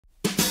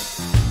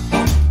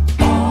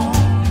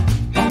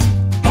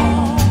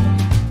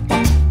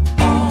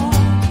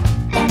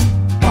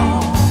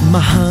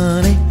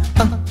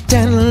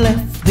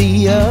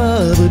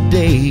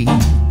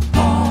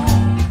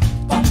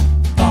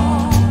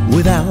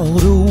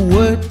without a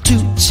word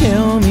to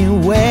tell me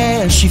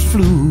where she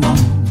flew.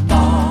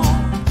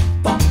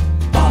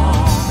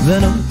 The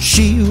note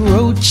she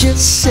wrote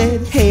just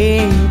said,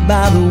 hey,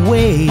 by the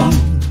way,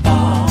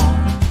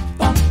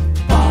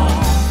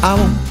 I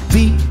won't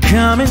be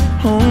coming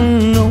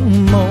home no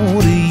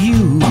more to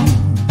you.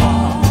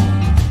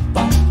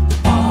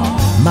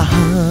 My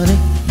honey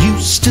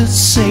used to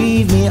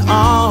save me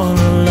all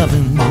the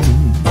loving,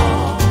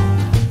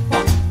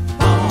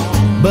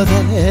 but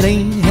that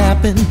ain't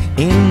happened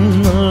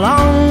in the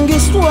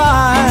longest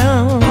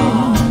while.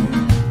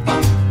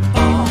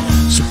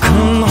 So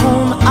come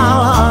home,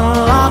 I'll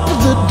unlock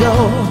the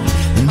door,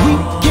 and we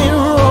can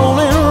roll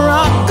and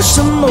rock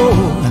some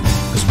more.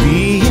 'Cause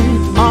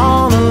being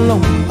all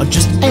alone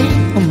just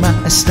ain't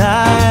my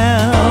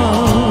style.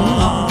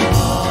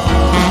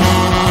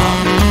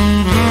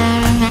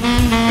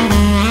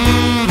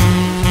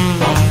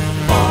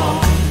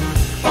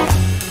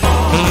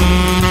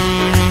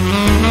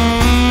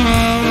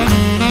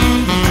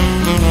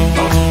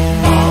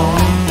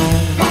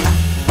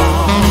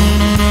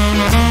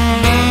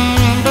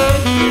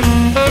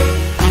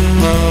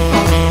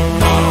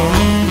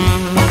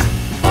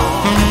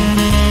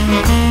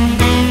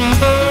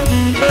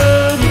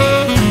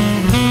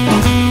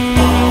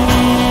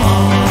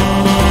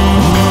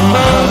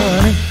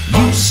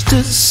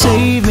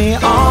 Save me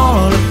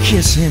all the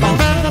kissing.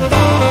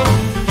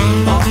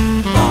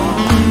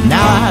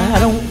 Now I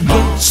don't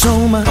get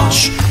so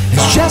much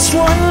as just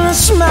one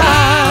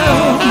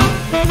smile.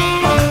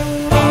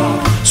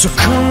 So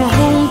come on.